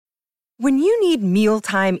When you need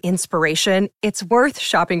mealtime inspiration, it's worth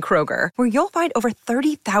shopping Kroger, where you'll find over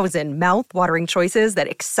 30,000 mouth-watering choices that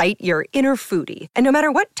excite your inner foodie. And no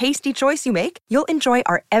matter what tasty choice you make, you'll enjoy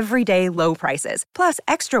our everyday low prices, plus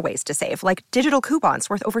extra ways to save, like digital coupons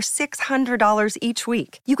worth over $600 each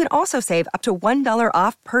week. You can also save up to $1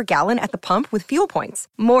 off per gallon at the pump with fuel points.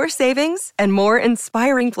 More savings and more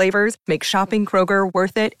inspiring flavors make shopping Kroger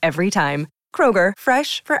worth it every time. Kroger,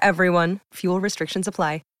 fresh for everyone. Fuel restrictions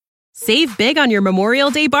apply. Save big on your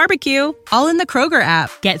Memorial Day barbecue, all in the Kroger app.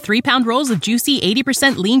 Get 3-pound rolls of juicy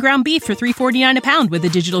 80% lean ground beef for $3.49 a pound with a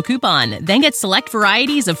digital coupon. Then get select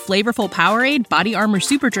varieties of flavorful Powerade, Body Armor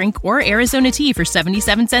Super Drink, or Arizona tea for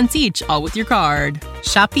 77 cents each, all with your card.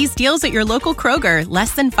 Shop these deals at your local Kroger,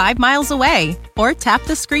 less than 5 miles away. Or tap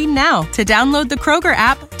the screen now to download the Kroger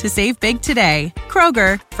app to save big today.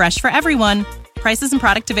 Kroger, fresh for everyone. Prices and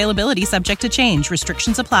product availability subject to change.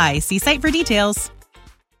 Restrictions apply. See site for details.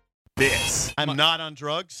 This I'm not on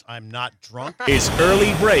drugs. I'm not drunk. is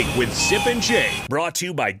Early Break with Zip and Jay, brought to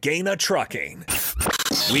you by Gaina Trucking.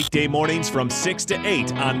 Weekday mornings from 6 to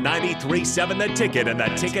 8 on 93.7 The Ticket and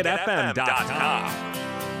theticketfm.com.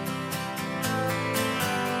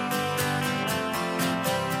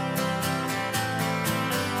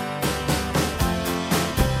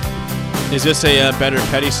 Is this a better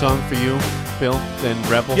Petty song for you, Bill, than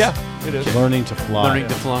Rebels? Yeah, it is. Learning to Fly. Learning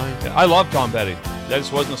to Fly. Yeah, I love Tom Petty. That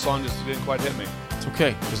just wasn't a song that didn't quite hit me. It's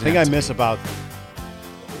okay. The thing I miss about,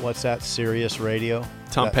 what's that, Sirius Radio?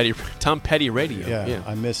 Tom Petty Radio. Yeah,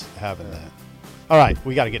 I miss having that. All right,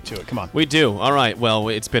 we got to get to it. Come on. We do. All right. Well,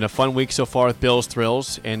 it's been a fun week so far with Bill's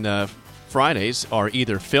Thrills, and Fridays are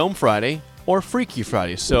either Film Friday or Freaky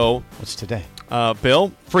Friday. So, what's today?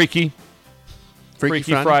 Bill? Freaky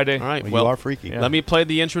Friday. All right. Well, you are freaky. Yeah. Let me play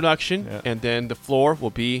the introduction, and then the floor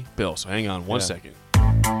will be Bill. So hang on one second.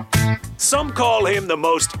 Some call him the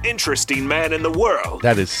most interesting man in the world.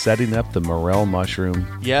 That is setting up the morel mushroom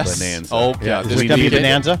bonanza. Oh, yeah. Is it going to be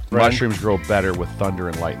bonanza? Mushrooms grow better with thunder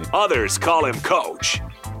and lightning. Others call him Coach.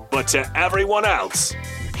 But to everyone else,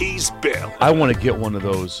 he's Bill. I want to get one of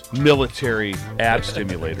those military ab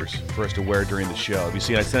stimulators for us to wear during the show. Have you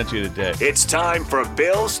seen? I sent it to you today. It's time for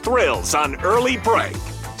Bill's Thrills on Early Break.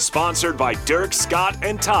 Sponsored by Dirk, Scott,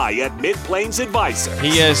 and Ty at MidPlains Advisors.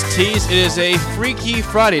 He has teased it is a Freaky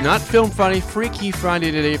Friday, not Film Friday, Freaky Friday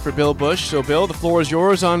today for Bill Bush. So, Bill, the floor is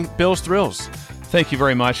yours on Bill's Thrills. Thank you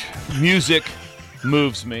very much. Music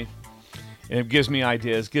moves me. It gives me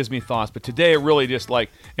ideas, gives me thoughts. But today, it really just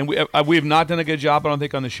and we've not done a good job, I don't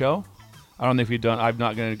think, on the show. I don't know if I've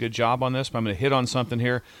not done a good job on this, but I'm going to hit on something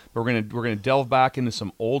here. We're going to delve back into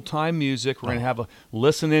some old time music. We're going to have a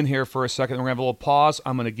listen in here for a second. We're going to have a little pause.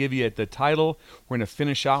 I'm going to give you the title. We're going to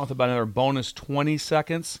finish out with about another bonus 20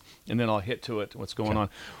 seconds, and then I'll hit to it. What's going on?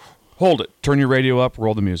 Hold it. Turn your radio up.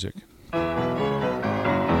 Roll the music.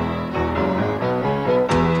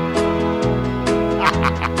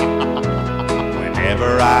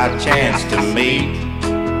 Whenever I chance to meet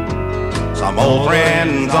some old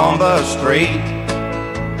friends on the street,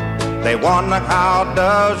 they wonder, how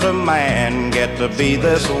does a man get to be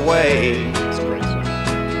this way?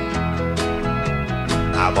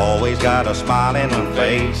 I've always got a smiling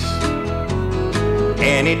face,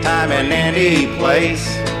 anytime and any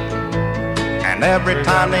place. And every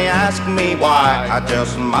time they ask me why, I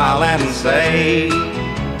just smile and say,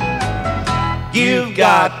 you've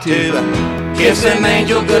got to kiss an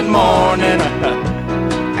angel good morning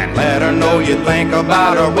and let her know you think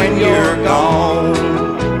about her when you're gone.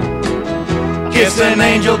 Kiss an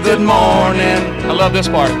angel good morning. I love this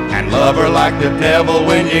part. And love her like the devil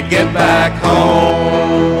when you get back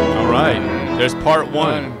home. All right. There's part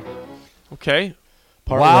one. Okay.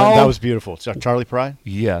 Part one. That was beautiful. Charlie Pride?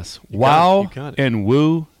 Yes. You Wow got it. and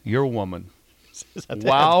woo your woman.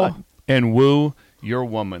 Wow and woo your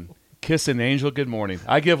woman. Kiss an angel good morning.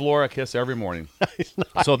 I give Laura a kiss every morning.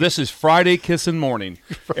 So this is Friday kissing morning.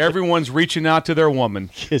 Everyone's reaching out to their woman,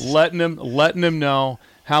 letting them know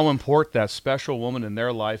how important that special woman in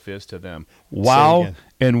their life is to them. Wow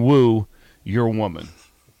and woo your woman.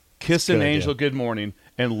 Kiss an angel good morning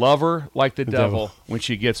and love her like the devil when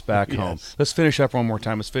she gets back home. Let's finish up one more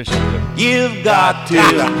time. Let's finish it. You've got to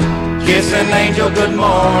kiss an angel good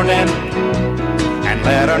morning and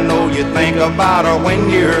let her know you think about her when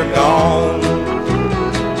you're gone.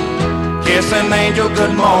 Kiss an angel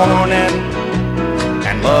good morning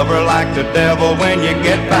and love her like the devil when you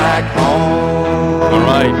get back home. All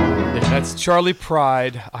right. That's Charlie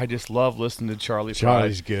Pride. I just love listening to Charlie Pride.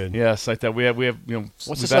 Charlie's good. Yes, like that. We have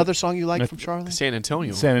What's this other song you like from Charlie? San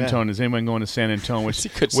Antonio. San Antonio. Is anyone going to San Antonio?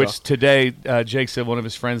 Good Which song. today, Jake said one of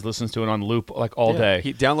his friends listens to it on loop like all day.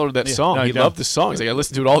 He downloaded that song. No, he loved the song. He's like, I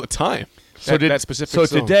listen to it all the time. That specific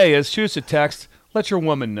song. Today, as shoot us a text, let your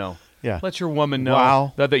woman know. Yeah. Let your woman know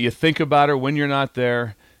Wow. that you think about her when you're not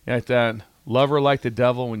there. Like that. Love her like the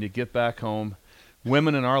devil when you get back home.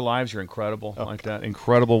 Women in our lives are incredible, like that.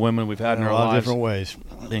 Incredible women we've had in our a lot lives. of different ways.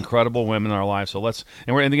 Incredible women in our lives. So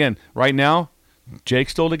and again, right now,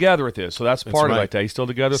 Jake's still together with this, so that's part of it like that. He's still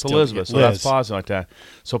together with Elizabeth, so that's positive like that.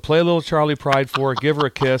 So play a little Charlie Pride for her, give her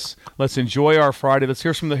a kiss. Let's enjoy our Friday. Let's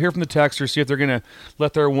hear from the texters, see if they're going to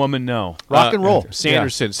let their woman know. Rock and roll.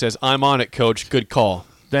 Sanderson says, I'm on it, Coach. Good call.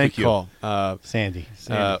 Thank Good you. Call. Sandy.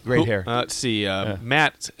 Great hair. Let's see.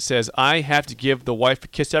 Matt says, I have to give the wife a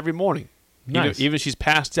kiss every morning. Nice. Even if she's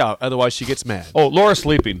passed out, otherwise she gets mad. Oh, Laura's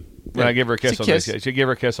sleeping. When I give her a kiss It's a on kiss. the cheek. She give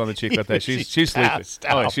her a kiss on the cheek like that. She's sleeping. passed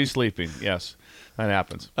Oh, out. she's sleeping. Yes. That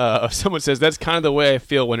happens. Someone says, that's kind of the way I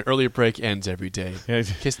feel when early break ends every day. Yeah.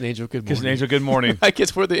 Kiss an angel, good morning. Kiss an angel, good morning. I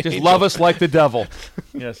guess we're the Just angel. love us like the devil.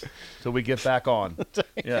 Yes. So we get back on.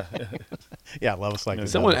 Yeah. Yeah, love us like the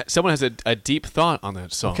Someone devil. has a deep thought on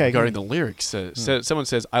that song regarding the lyrics. Someone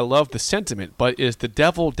says, I love the sentiment, but is the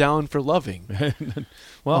devil down for loving?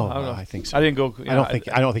 Well, I think so. I didn't go. I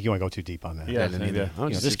don't think you want to go too deep on that. Yeah,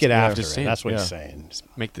 Just get after it. saying. That's what he's saying.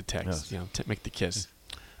 Make the text. Make the kiss.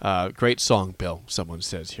 Great song, Bill. Someone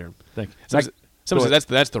says here. Thank you. Someone says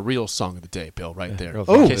that's the real song of the day, Bill. Right there.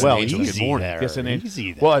 Oh, Kiss an well, angel, easy good morning. there. Kiss an angel.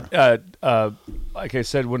 Easy there. Well, like I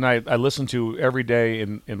said, when I listen to every day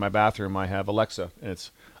in my bathroom, I have Alexa, and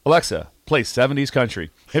it's Alexa, play 70s country.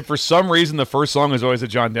 And for some reason, the first song is always a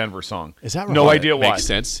John Denver song. Is that right? No idea why. Makes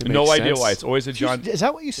sense. It No makes idea sense. why. It's always a John. Is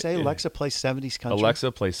that what you say? Alexa, play 70s country?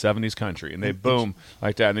 Alexa, play 70s country. And they boom,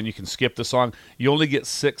 like that. And then you can skip the song. You only get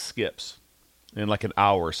 6 skips in like an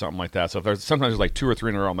hour or something like that. So if there's sometimes there's like 2 or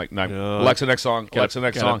 3 in a row. I'm like, no, Alexa, next song. Alexa,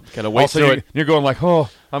 next song. Gotta wait Also, through it. You're going like, oh,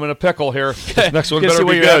 I'm in a pickle here. Next one Guess better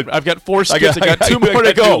where be you're good. at. I've got 4 skips. I got 2 more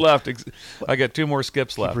to go. Left. I got 2 more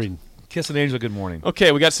skips left. reading. Kiss an angel, good morning.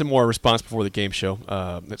 Okay, we got some more response before the game show.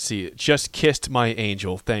 Let's see. Just kissed my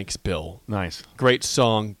angel. Thanks, Bill. Nice. Great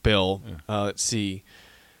song, Bill. Let's see.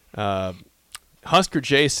 Husker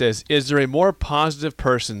J says, is there a more positive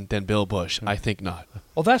person than Bill Bush? I think not.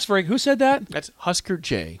 Well, that's very. Who said that? That's Husker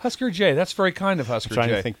J. Husker J. That's very kind of Husker I'm trying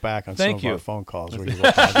J. to think back on Thank some you. of our phone calls where you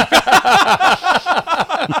were positive.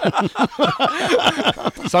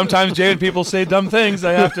 Sometimes Jay and people say dumb things.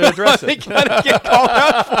 I have to address it. Gotta get called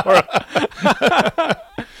out for it.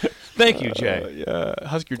 Thank you, Jay.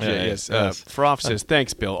 Husker J, yes. yes. Froff says,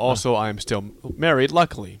 thanks, Bill. Also, I'm still married,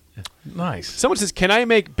 luckily. Nice. Someone says, can I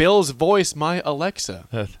make Bill's voice my Alexa?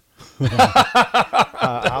 They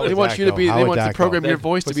want you to be. They want to program your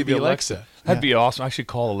voice to be the Alexa. That'd be awesome. I should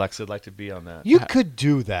call Alexa. I'd like to be on that. You could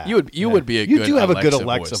do that. You would be a You good do have a good Alexa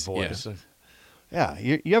Alexa voice. Yeah.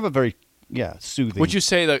 Yeah, you have a very soothing. Would you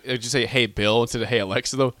say that? Would you say, "Hey Bill" instead of "Hey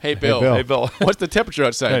Alexa"? Though, "Hey Bill, Bill. Hey, Bill. what's the temperature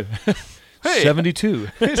outside?" Hey, 72.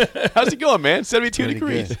 how's it going, man? 72 Pretty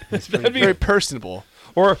degrees. good. That's That'd be very personable.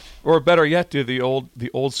 Or better yet, do the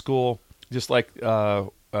old school, just like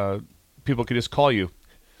people could just call you.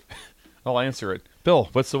 I'll answer it. Bill,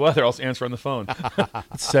 what's the weather? I'll answer on the phone.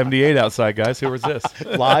 It's 78 outside, guys. Who is this?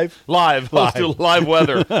 live? Live. Let's do live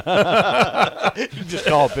weather. You just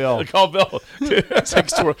call Bill. Call Bill. It's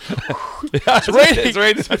raining. It's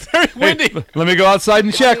raining. It's very windy. Let me go outside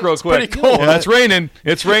and check real quick. pretty cold. Yeah, it's raining.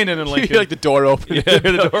 It's raining in You Lincoln. hear like the door open. You hear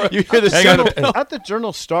the door. You hear the Hang on. sound. At the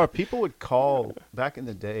Journal-Star, people would call back in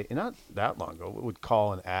the day, and not that long ago, would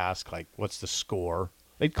call and ask, like, what's the score?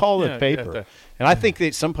 They'd call the paper. And I think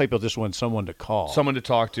that some people just want someone to call. Someone to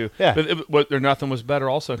talk to. Yeah. But there nothing was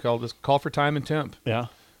better. Also, call for time and temp. Yeah.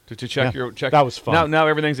 To check Yeah. your check. That was fun. Now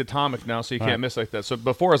everything's atomic now, so you can't miss like that. So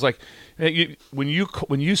before it was like, hey, when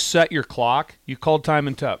you set your clock, you called time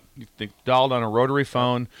and temp. You dialed on a rotary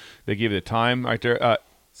phone. They give you the time right there.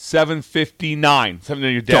 7:59. Something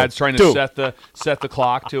that your dad's trying to set the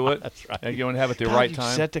clock to it. That's right. And you want to have it the God, right you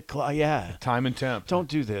time. Set the clock. Yeah. Time and temp. Don't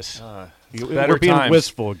do this. better We're being times.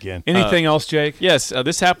 wistful again. Anything else, Jake? Yes,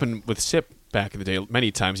 this happened with SIP back in the day. Many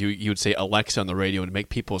times you would say Alexa on the radio and make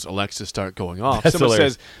people's Alexa start going off. That's Someone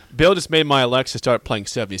hilarious. says, Bill just made my Alexa start playing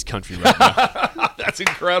 70s country right now. That's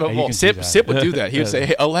incredible. Hey, you can Sip, do that. Sip would do that. He would say,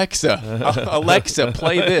 hey, Alexa, Alexa,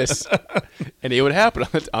 play this. And it would happen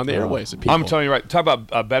on the airways. With people. I'm telling you right. Talk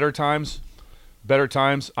about better times. Better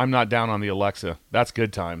times, I'm not down on the Alexa. That's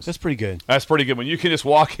good times. That's pretty good. That's pretty good. When you can just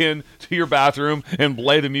walk in to your bathroom and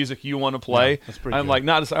play the music you want to play. Yeah, that's pretty I'm good. like,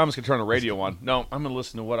 I'm just going to turn the radio on. No, I'm going to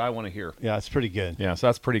listen to what I want to hear. Yeah, it's pretty good. Yeah, so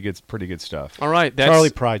that's pretty good stuff. All right. That's Charlie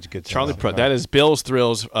Pride's good stuff. Charlie Pride. That is Bill's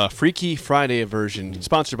Thrills Freaky Friday version,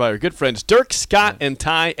 sponsored by our good friends Dirk, Scott, and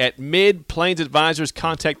Ty at MidPlains Advisors.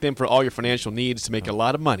 Contact them for all your financial needs to make a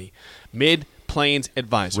lot of money. MidPlains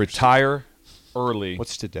Advisors. Retire early.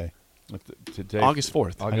 What's today? Today? August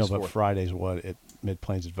 4th. I know, August but 4th. Friday's what at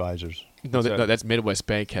MidPlains Advisors. No, that's Midwest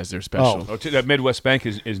Bank has their special. Oh, that Midwest Bank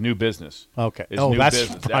is new business. Okay. Is Oh, new that's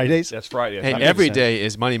business. Fridays? That's Friday. Hey, That every makes sense. day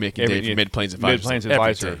is money-making day for MidPlains Advisors. MidPlains Every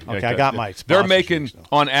Advisor. day. Okay, I got my They're sponsorships making, now.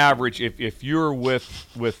 on average, if you're with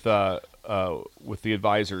the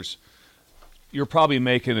advisors, you're probably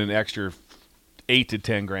making an extra $8 to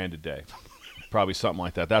 $10,000 a day, probably something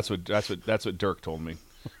like that. That's what Dirk told me.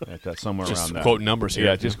 Somewhere Just around that. quote numbers here.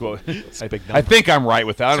 Yeah, just quote. big I think I'm right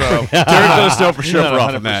with that. I don't know. Dirk does know for sure Not for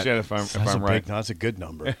off of that. 100% if I'm That's right. that's a good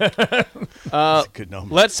number. That's a good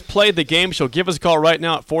number. Let's play the game show. Give us a call right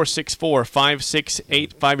now at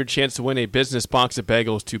 464-5685. Your chance to win a business box of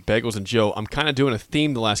bagels to Bagels and Joe. I'm kind of doing a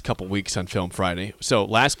theme the last couple weeks on Film Friday. So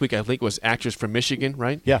last week I think was actors from Michigan,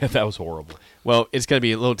 right? Yeah. That was horrible. Well, it's going to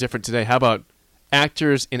be a little different today. How about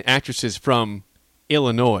actors and actresses from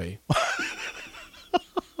Illinois?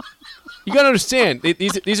 You got to understand,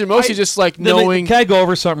 these are mostly just like knowing. Can I go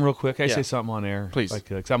over something real quick? Can I Yeah. say something on air? Please.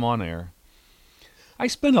 Because I'm on air. I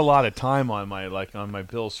spend a lot of time on my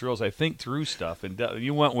Bill's Thrills. I think through stuff, and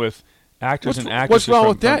you went with actors and actresses What's wrong from,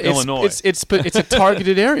 with that? from Illinois. It's a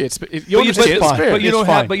targeted area. You understand? fine. It's fair. But you It's don't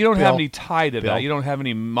fine. have. But you don't have Bill. any tie to Bill. that. You don't have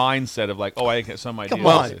any mindset of like, oh, I get some idea. Come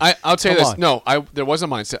of on. this. I'll tell you Come this. on. No, there was a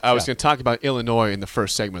mindset. I was going to talk about Illinois in the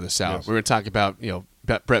first segment of the South. Yes. We were going to talk about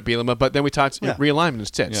Brett Bielema, but then we talked Yeah. realignment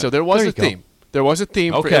instead. Yeah. So there was There a you go. theme. There was a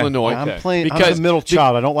theme for Okay. Illinois. Okay. I'm Because- the middle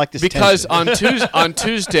child. I don't like this Because tension. on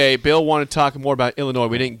Tuesday, Bill wanted to talk more about Illinois.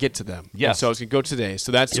 We didn't get to them. Yes. And so I was going to go today.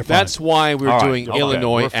 So that's You're why we were All right. doing Okay.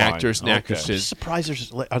 Illinois We're fine. actors and Okay. actresses.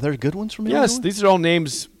 Surprisers. Are there good ones from Yes, Illinois? these are all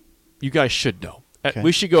names you guys should know. Okay.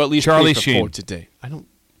 We should go at least Charlie 3 for 4 Sheen. today. I don't.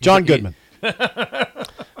 John Goodman.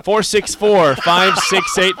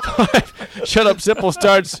 464-5685. Shut Up Sipple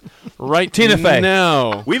starts right Tina Fey.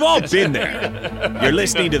 now. We've all been there. You're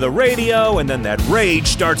listening to the radio, and then that rage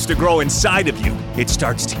starts to grow inside of you. It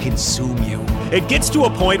starts to consume you. It gets to a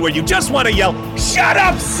point where you just want to yell, "Shut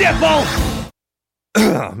up, Sipple!"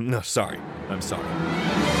 No, sorry. I'm sorry.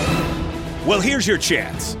 Well, here's your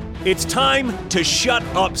chance. It's time to shut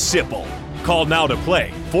up, Sipple. Call now to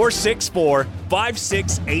play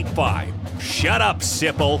 464-5685. Shut up,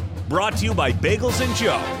 Sipple. Brought to you by Bagels and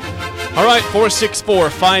Joe. All right,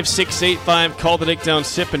 464-5685. Call the Nick Down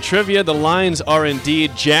Sip and Trivia. The lines are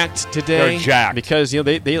indeed jacked today. They're jacked. Because they're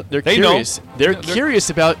They curious. know. They're They're- curious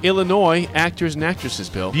about Illinois actors and actresses,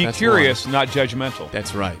 Bill. Be That's curious, why. not judgmental.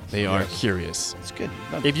 That's right. They are curious. It's good.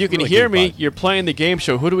 If you can Really hear good me, vibe. you're playing the game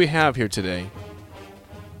show. Who do we have here today?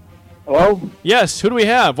 Hello? Yes, who do we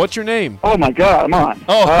have? What's your name? Oh, my God, I'm on.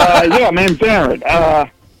 Oh. Yeah, my name's Aaron.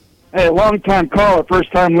 Hey, long-time caller,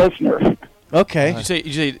 first-time listener. Okay. You say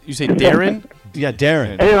Darren? Yeah,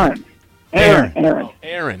 Darren. Aaron.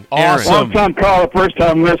 Aaron. Awesome. Long-time caller,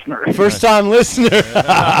 first-time listener. First time listener.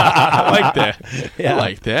 I like that. Yeah. I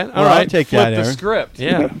like that. All Well, I'll right. take Flip that, the Aaron. script.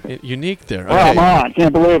 Yeah, unique there. Well, Okay. I'm on.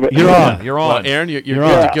 Can't believe it. You're on. You're Well, on. Aaron, you're You're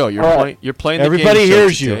good on. to go. You're All right. playing. You're playing. Everybody the game show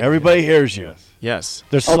hears you. today. Everybody hears you. Yes.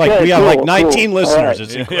 There's Okay, like we have like cool, 19 cool. listeners. All right.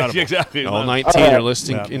 It's Yeah, incredible. exactly. All 19 are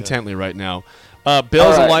listening intently right now. Bill's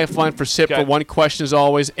All a right. lifeline for Sip for Okay. one question as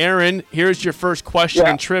always. Aaron, here's your first question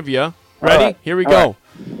Yeah. in trivia. Ready? right. Here we All go. right.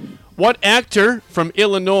 What actor from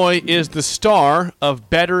Illinois is the star of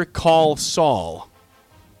Better Call Saul,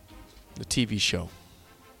 the TV show?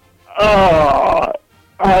 I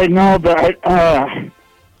know that.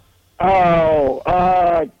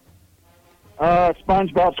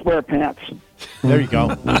 SpongeBob SquarePants. There you go.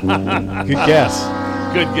 Good guess.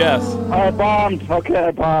 Good guess. I bombed. Okay,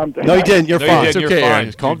 I bombed. No, you didn't. You're No, fine. you It's didn't. okay, You're Aaron.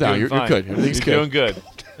 fine. Calm down. doing You're fine. good. Everything's You're good. doing good.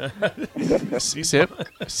 Sip,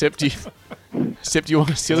 do you want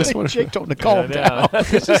to steal this one? Jake told him to calm down.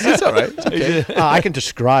 It's all right. It's okay. I can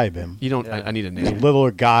describe him. You don't. I need a He's a name.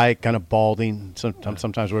 littler guy, kind of balding.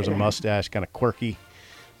 Sometimes wears a mustache, kind of quirky.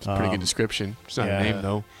 It's a pretty good description. It's not yeah. a name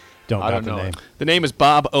though. Don't I got don't the know. name. The name is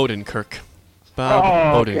Bob Odenkirk.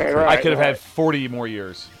 Bob okay, Odenkirk. right. I could have had 40 more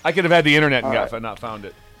years. I could have had the internet and not found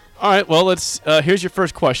it. All right. Well, let's. Here's your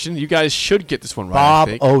first question. You guys should get this one right. Bob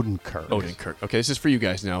I think. Odenkirk. Odenkirk. Okay, this is for you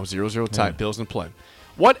guys now. 0-0 tie. Bills in play.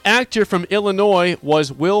 What actor from Illinois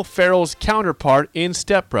was Will Ferrell's counterpart in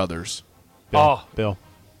Step Brothers? Bill,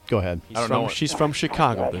 go ahead. I don't know it. She's from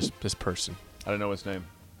Chicago. This person. I don't know his name.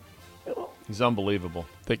 He's unbelievable.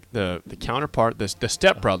 The counterpart, the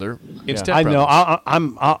stepbrother in Step I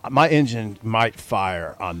Brothers. know. My engine might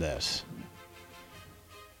fire on this.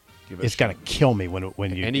 It's going to kill me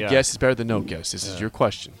when you. Any guess is better than no guess. This is your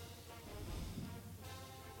question.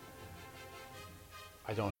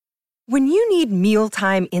 I don't. When you need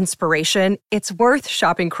mealtime inspiration, it's worth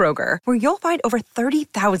shopping Kroger, where you'll find over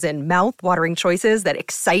 30,000 mouth-watering choices that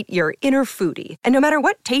excite your inner foodie. And no matter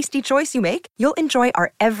what tasty choice you make, you'll enjoy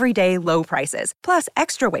our everyday low prices, plus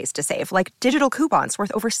extra ways to save, like digital coupons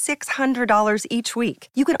worth over $600 each week.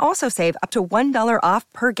 You can also save up to $1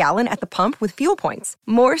 off per gallon at the pump with fuel points.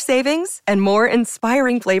 More savings and more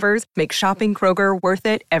inspiring flavors make shopping Kroger worth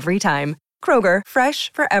it every time. Kroger,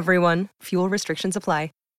 fresh for everyone. Fuel restrictions apply.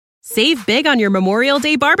 Save big on your Memorial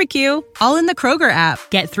Day barbecue, all in the Kroger app.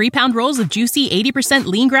 Get 3-pound rolls of juicy 80%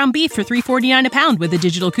 lean ground beef for $3.49 a pound with a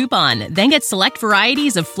digital coupon. Then get select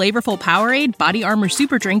varieties of flavorful Powerade, Body Armor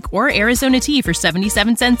Super Drink, or Arizona tea for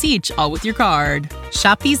 77 cents each, all with your card.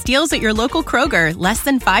 Shop these deals at your local Kroger, less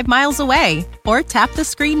than 5 miles away. Or tap the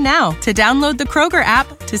screen now to download the Kroger app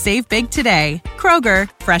to save big today. Kroger,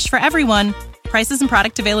 fresh for everyone. Prices and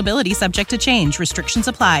product availability subject to change. Restrictions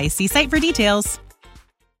apply. See site for details.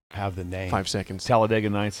 Have the name. 5 seconds. Talladega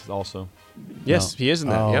Nights also. Yes, he is in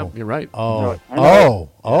that. Oh. Yeah, you're right. Oh.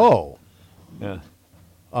 Yeah.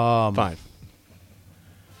 5.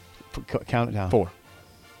 Count it down. 4.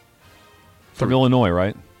 From Illinois,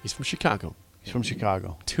 right? He's from Chicago. He's from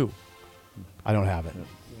Chicago. 2. I don't have it.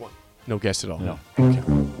 1. No guess at all. No. I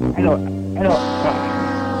know.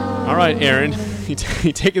 All right, Aaron. You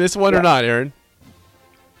taking this one or not, Aaron?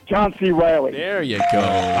 John C. Reilly. There you go.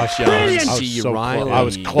 John C. Reilly. I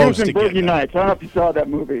was close He was to in getting Boogie that. Nights. I don't know if you saw that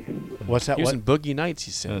movie. What's that? He was What? in Boogie Nights,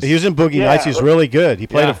 he says. He was in Boogie Yeah. Nights. He's really good. He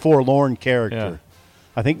played Yeah. a forlorn character.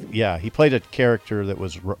 Yeah. I think, he played a character that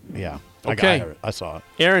was, Okay. I saw it.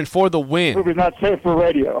 Aaron, for the win. Movie's not safe for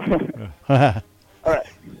radio. All right.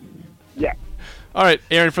 Yeah. All right,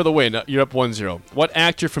 Aaron, for the win. You're up 1-0. What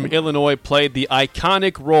actor from Illinois played the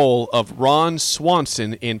iconic role of Ron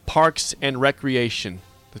Swanson in Parks and Recreation,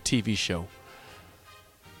 the TV show?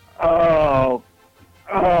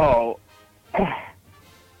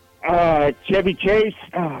 Chevy Chase.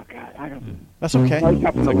 Oh God, I don't. That's okay.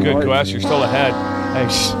 That's a good question. You're still ahead.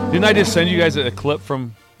 Didn't I just send you guys a clip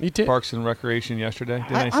from You did. Parks and Recreation yesterday?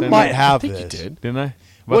 Didn't I I send might it? have I think this. you did. Didn't I?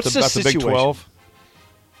 What's the about the Big situation? 12?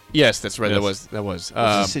 Yes, that's right. Yes. That was.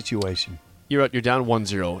 What's the situation? You're down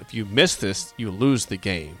 1-0. If you miss this, you lose the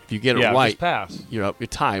game. If you get it Yeah, right, just pass. you're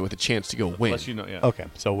tied with a chance to go win. Unless you know, yeah. Okay,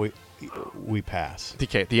 so we pass.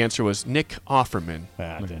 Okay, the answer was Nick Offerman.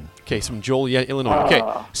 Then. Okay, from Joliet, Illinois. Okay,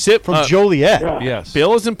 Sip From Joliet. Yes.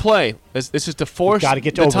 Bill is in play. This is to force gotta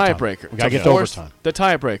get to the overtime. tiebreaker. We gotta get to force overtime. The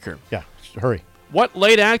tiebreaker. Yeah, hurry. What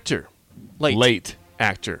late actor Late.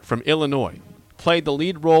 from Illinois played the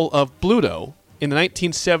lead role of Bluto in the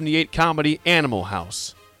 1978 comedy Animal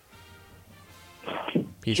House?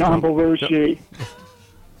 He's John from- Belushi.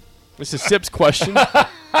 This is Sip's question.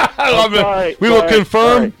 Sorry, We will sorry,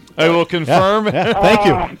 confirm. sorry. I will confirm. Yeah, thank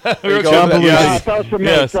you. We will John confirm. Belushi. Yes. that was for me.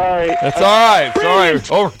 Yes. Sorry. That's all right.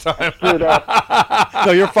 Sorry. Overtime. Screwed up.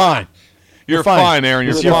 No, you're fine. You're fine. fine, Aaron.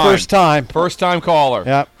 You're It's fine. your first time. First time caller.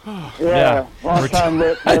 Yeah. Yeah. Long time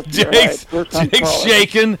listener. Jake's First-time caller.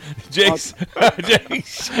 shaking. Jake's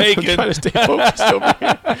shaking. I'm trying to stay focused over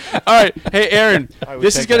here. All right. Hey, Aaron,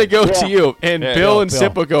 this is going to go to you. And Yeah, Bill Bill, and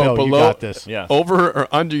Sip will go Bill, you below, got this. Yeah. over or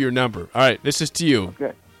under your number. All right. This is to you,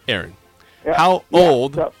 Okay. Aaron. Yeah. How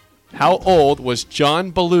old So, How old was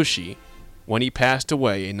John Belushi when he passed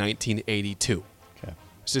away in 1982? Okay.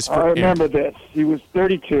 This is for I Aaron. remember this. He was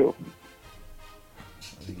 32.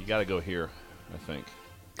 You got to go here, I think.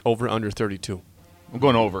 Over under 32. I'm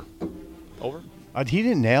going over. Over? He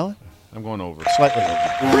didn't nail it. I'm going over. Slightly over.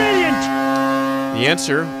 The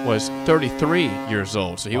answer was 33 years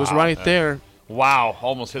old, so he was right there. Wow,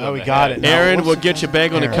 almost hit Oh, on we the got head. it. Now, Aaron, what's we'll the- get you a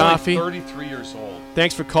bagel and a Aaron. coffee. 33 years old.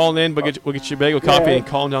 Thanks for calling in. We'll get you a bagel, coffee, and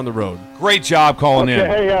calling down the road. Great job calling in.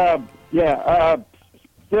 Okay, hey,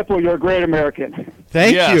 Sipple, you're a great American.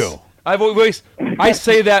 Thank Yes. you. I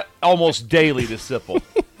say that almost daily to Sipple.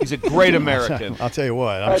 He's a great American. I'll tell you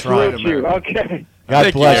what. I'm That's trying. with you. Okay. God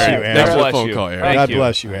Thank bless you, Aaron. Aaron. Thanks for the Bless phone you. call, Aaron. Thank God you.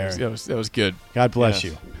 bless you, Aaron. That was good. God bless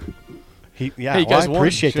Yes. you. Hey, you guys I won.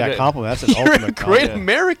 appreciate that Should've- compliment. That's an You're a ultimate great compliment.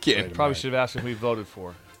 American. Probably should have asked him who he voted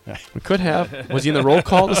for. We could have. Was he in the roll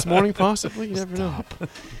call this morning, possibly? You never know.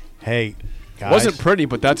 Hey, guys. Wasn't pretty,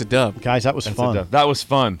 but that's a dub. Guys, that was fun. That was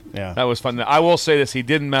fun. Yeah. That was fun. I will say this. He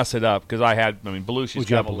didn't mess it up because Belushi's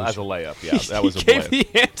got as a layup. Yeah, that was a gave layup.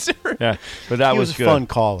 the answer. Yeah, but that He was a good. fun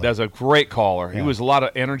caller. That was a great caller. Yeah. He was a lot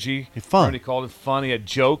of energy. Fun. He called it fun. He had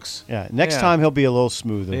jokes. Yeah. Next time he'll be a little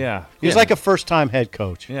smoother. Yeah. He's like a first-time head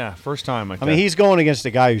coach. Yeah, first time. I mean, he's going against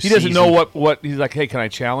a guy who's he doesn't know what he's like. Hey, can I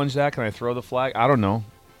challenge that? Can I throw the flag? I don't know.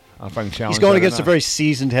 If I can challenge. He's going that against or a not. very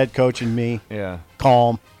seasoned head coach in me. Yeah.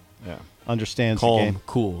 Calm. Yeah. Understands the Calm, game.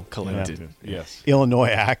 cool, collected. Yeah. Yes. Illinois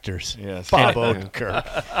actors. Yes. Bob Odenkirk.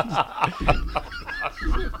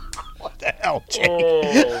 What the hell,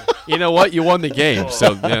 Jake? You know what? You won the game,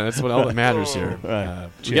 so yeah, that's what all that matters here. Right.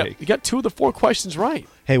 You got 2 of the 4 questions right.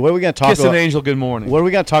 Hey, what are we going to talk Kiss about? an angel. Good morning. What are we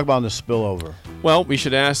going to talk about in the spillover? Well, we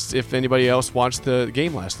should ask if anybody else watched the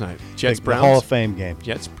game last night. Jets The Browns. Hall of Fame game.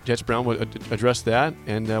 Jets Brown would address that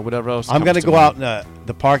and whatever else. I'm going comes to go mind. out in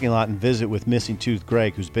the parking lot and visit with Missing Tooth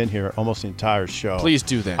Greg, who's been here almost the entire show. Please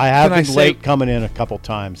do that. I have Can I been say- late coming in a couple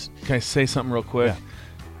times. Can I say something real quick? Yeah.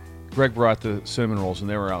 Greg brought the cinnamon rolls, and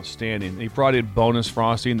they were outstanding. He brought in bonus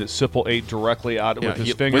frosting that Sipple ate directly out with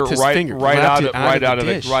his finger, right out of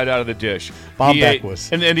the dish. Bob He Beck ate- was.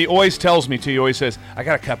 and he always tells me too. He always says, "I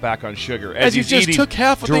got to cut back on sugar." As you he's just eating took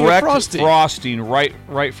half a thing of direct frosting.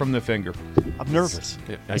 right from the finger. I'm nervous.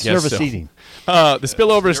 I It's guess nervous so. eating. The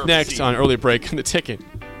spillover is next on Early Break on the Ticket.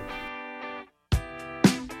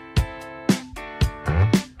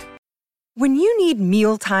 When you need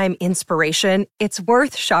mealtime inspiration, it's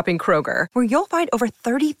worth shopping Kroger, where you'll find over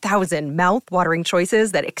 30,000 mouth-watering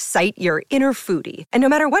choices that excite your inner foodie. And no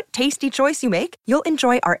matter what tasty choice you make, you'll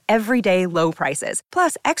enjoy our everyday low prices,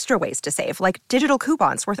 plus extra ways to save, like digital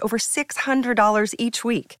coupons worth over $600 each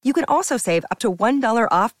week. You can also save up to $1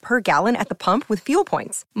 off per gallon at the pump with fuel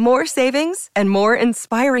points. More savings and more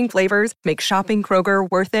inspiring flavors make shopping Kroger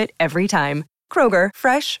worth it every time. Kroger,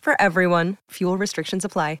 fresh for everyone. Fuel restrictions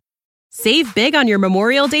apply. Save big on your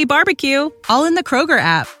Memorial Day barbecue, all in the Kroger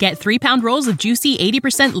app. Get 3-pound rolls of juicy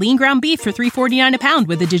 80% lean ground beef for $3.49 a pound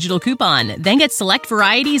with a digital coupon. Then get select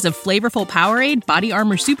varieties of flavorful Powerade, Body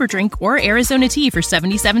Armor Super Drink, or Arizona tea for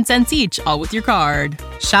 77 cents each, all with your card.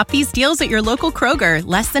 Shop these deals at your local Kroger,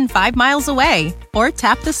 less than 5 miles away. Or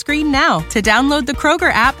tap the screen now to download the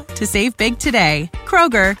Kroger app to save big today.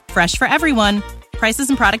 Kroger, fresh for everyone. Prices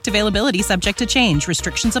and product availability subject to change.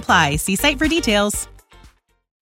 Restrictions apply. See site for details.